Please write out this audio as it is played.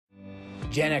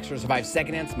Gen Xers survived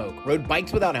secondhand smoke, rode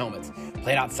bikes without helmets,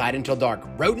 played outside until dark,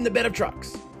 rode in the bed of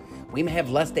trucks. We may have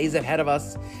less days ahead of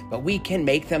us, but we can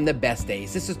make them the best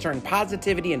days. This has turned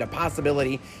positivity into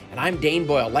possibility, and I'm Dane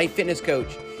Boyle, life fitness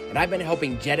coach, and I've been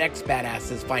helping Gen X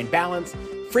badasses find balance,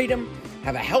 freedom,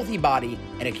 have a healthy body,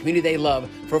 and a community they love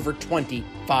for over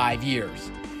 25 years.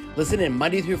 Listen in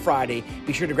Monday through Friday.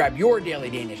 Be sure to grab your daily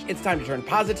Danish. It's time to turn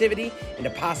positivity into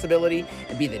possibility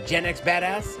and be the Gen X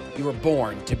badass you were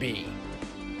born to be.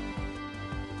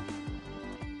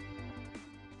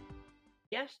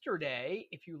 Yesterday,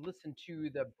 if you listened to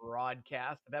the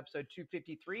broadcast of episode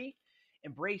 253,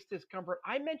 Embrace Discomfort,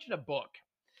 I mentioned a book.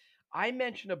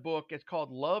 It's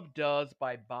called Love Does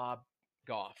by Bob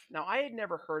Goff. Now, I had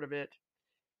never heard of it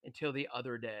until the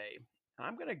other day.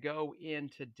 I'm going to go in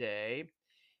today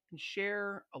and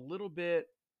share a little bit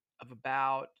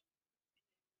about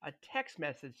a text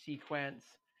message sequence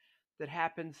that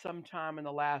happened sometime in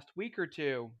the last week or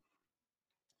two.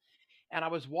 And I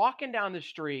was walking down the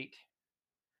street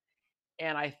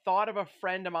and I thought of a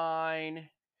friend of mine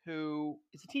who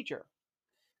is a teacher.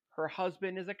 Her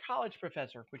husband is a college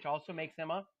professor, which also makes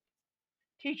him a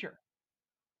teacher.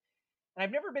 And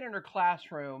I've never been in her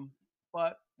classroom,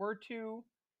 but we're two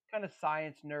kind of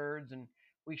science nerds and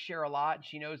we share a lot.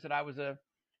 She knows that I was a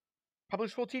public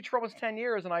school teacher for almost 10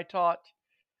 years and I taught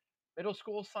middle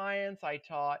school science. I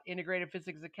taught integrated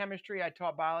physics and chemistry. I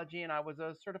taught biology and I was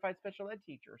a certified special ed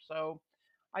teacher. So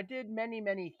I did many,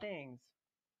 many things.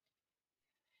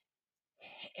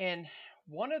 And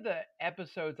one of the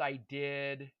episodes I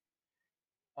did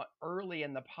early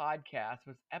in the podcast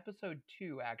was episode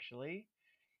 2, actually,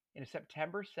 in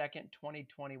September 2nd,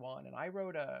 2021. And I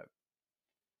wrote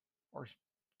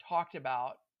talked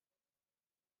about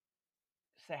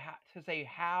to say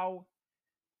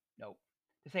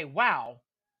wow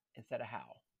instead of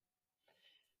how.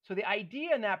 So the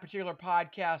idea in that particular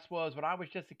podcast was when I was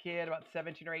just a kid, about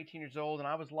 17 or 18 years old, and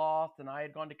I was lost and I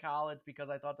had gone to college because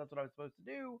I thought that's what I was supposed to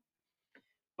do.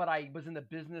 But I was in the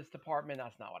business department.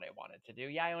 That's not what I wanted to do.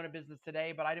 Yeah, I own a business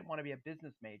today, but I didn't want to be a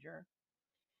business major.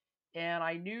 And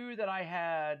I knew that I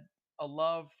had a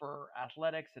love for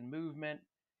athletics and movement.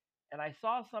 And I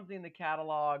saw something in the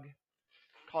catalog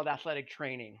called athletic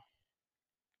training.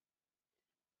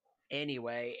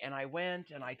 Anyway, and I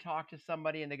went and I talked to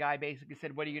somebody, and the guy basically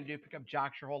said, "What are you going to do? Pick up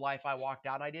jocks your whole life?" I walked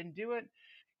out and I didn't do it.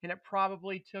 And it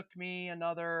probably took me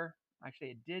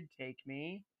it did take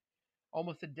me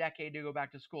almost a decade to go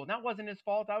back to school. And that wasn't his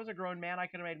fault. I was a grown man. I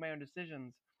could have made my own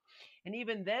decisions. And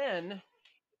even then,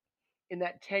 in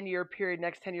that next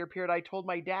 10-year period, I told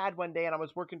my dad one day, and I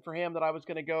was working for him, that I was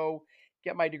going to go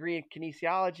get my degree in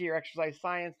kinesiology or exercise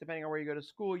science, depending on where you go to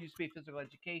school. It used to be physical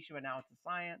education, but now it's a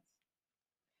science.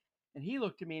 And he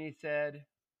looked at me and he said,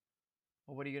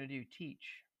 "Well, what are you going to do?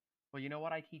 Teach?" Well, you know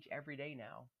what? I teach every day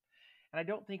now. And I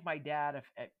don't think my dad,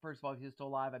 first of all, if he was still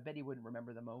alive, I bet he wouldn't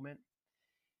remember the moment.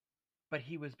 But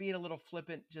he was being a little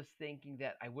flippant, just thinking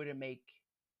that I wouldn't make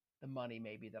the money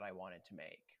maybe that I wanted to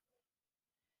make.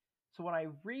 So when I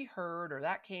reheard, or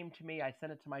that came to me, I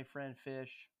sent it to my friend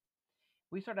Fish.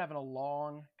 We started having a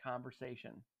long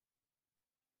conversation.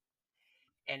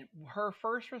 And her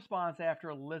first response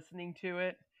after listening to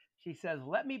it, she says,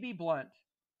 "Let me be blunt.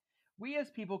 We as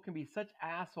people can be such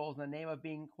assholes in the name of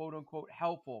being quote unquote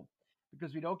helpful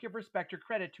because we don't give respect or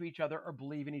credit to each other or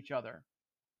believe in each other."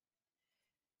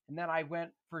 And then I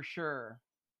went, for sure.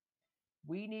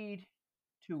 We need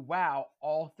to wow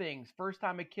all things. First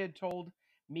time a kid told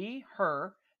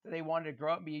her, that they wanted to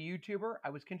grow up and be a YouTuber, I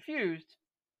was confused,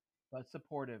 but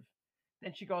supportive.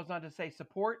 Then she goes on to say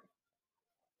support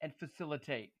and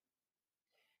facilitate.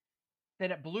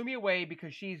 Then it blew me away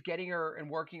because she's getting her and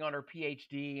working on her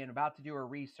PhD and about to do her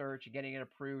research and getting it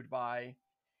approved by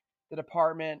the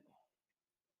department.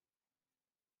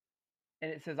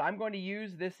 And it says, "I'm going to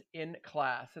use this in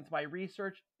class. Since my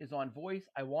research is on voice,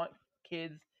 I want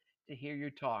kids to hear you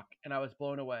talk." And I was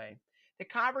blown away. The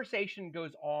conversation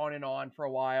goes on for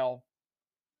a while.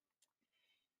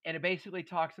 And it basically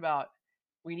talks about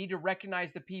we need to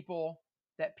recognize that people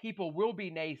will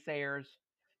be naysayers,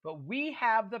 but we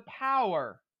have the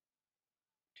power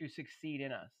to succeed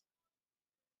in us.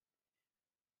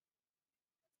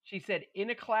 She said in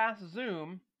a class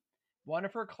Zoom, one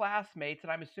of her classmates,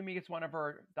 and I'm assuming it's one of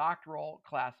her doctoral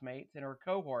classmates in her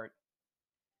cohort,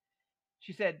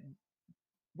 she said,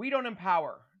 "We don't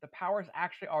empower. The power is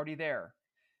actually already there.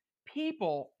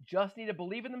 People just need to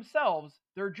believe in themselves,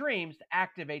 their dreams, to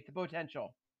activate the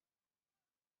potential."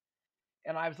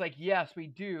 And I was like, yes, we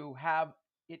do have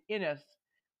it in us.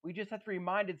 We just have to be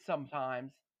reminded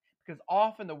sometimes, because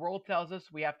often the world tells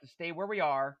us we have to stay where we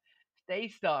are, stay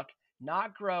stuck,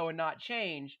 not grow and not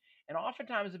change. And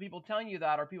oftentimes the people telling you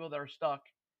that are people that are stuck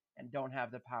and don't have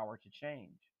the power to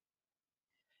change.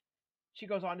 She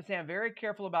goes on to say, I'm very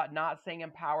careful about not saying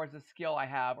empower is a skill I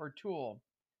have or tool.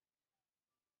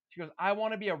 She goes, I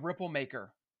want to be a ripple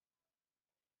maker.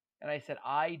 And I said,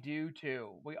 I do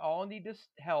too. We all need to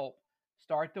help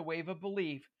start the wave of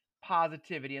belief,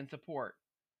 positivity, and support,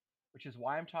 which is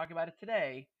why I'm talking about it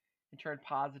today and turn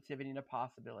positivity into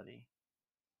possibility.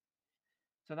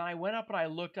 So then I went up and I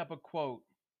looked up a quote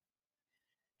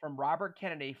from Robert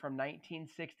Kennedy from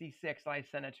 1966, and I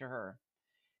sent it to her.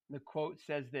 And the quote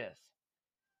says this: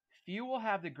 few will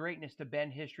have the greatness to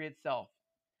bend history itself,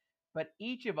 but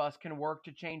each of us can work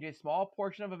to change a small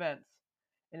portion of events.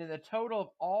 And in the total of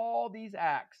all these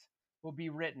acts will be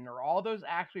written, or all those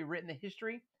acts will be written in the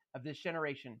history of this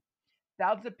generation.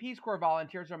 Thousands of Peace Corps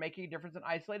volunteers are making a difference in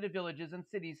isolated villages and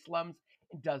cities, slums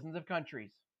in dozens of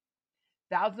countries.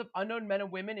 Thousands of unknown men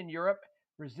and women in Europe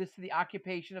resisted the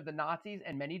occupation of the Nazis,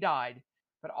 and many died,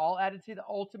 but all added to the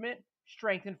ultimate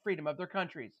strength and freedom of their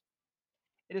countries.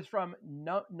 It is from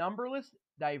numberless,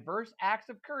 diverse acts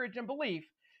of courage and belief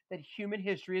that human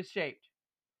history is shaped.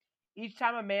 Each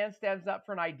time a man stands up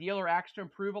for an ideal or acts to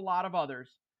improve a lot of others,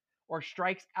 or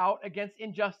strikes out against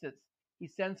injustice, he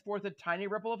sends forth a tiny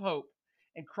ripple of hope,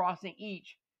 and crossing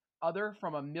each other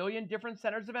from a million different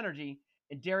centers of energy,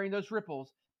 and daring those ripples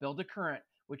build a current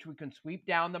which we can sweep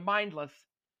down the mindless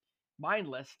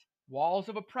walls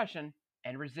of oppression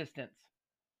and resistance.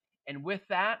 And with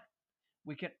that,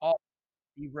 we can all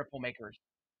be ripple makers.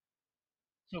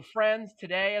 So friends,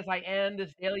 today as I end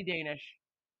this Daily Danish,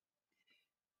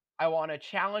 I want to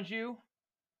challenge you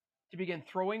to begin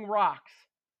throwing rocks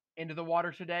into the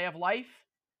water today of life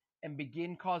and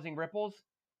begin causing ripples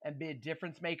and be a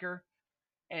difference maker.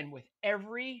 And with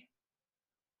every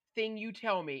thing you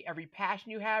tell me, every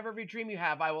passion you have, every dream you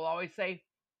have, I will always say,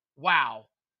 wow,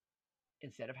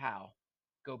 instead of how.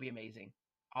 Go be amazing.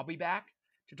 I'll be back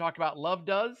to talk about Love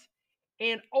Does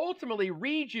and ultimately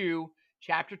read you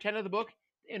chapter 10 of the book,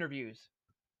 Interviews.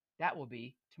 That will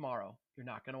be tomorrow. You're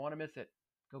not going to want to miss it.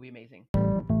 Go be amazing.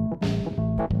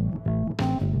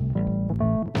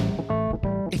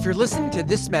 If you're listening to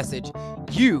this message,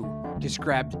 you just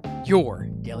grabbed your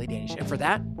Daily Danish. And for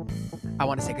that, I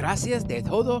want to say gracias de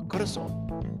todo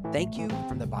corazón. Thank you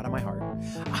from the bottom of my heart.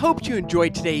 I hope you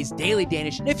enjoyed today's Daily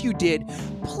Danish. And if you did,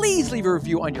 please leave a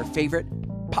review on your favorite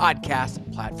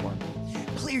podcast platform.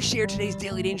 Please share today's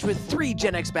Daily Danish with 3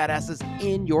 Gen X badasses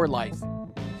in your life.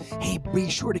 Hey, be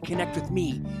sure to connect with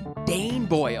me, Dane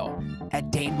Boyle,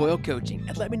 at Dane Boyle Coaching,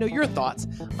 and let me know your thoughts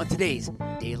on today's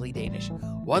Daily Danish.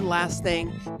 One last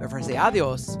thing before I say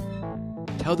adios,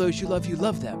 tell those you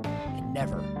love them, and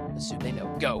never assume they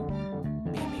know. Go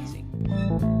be amazing.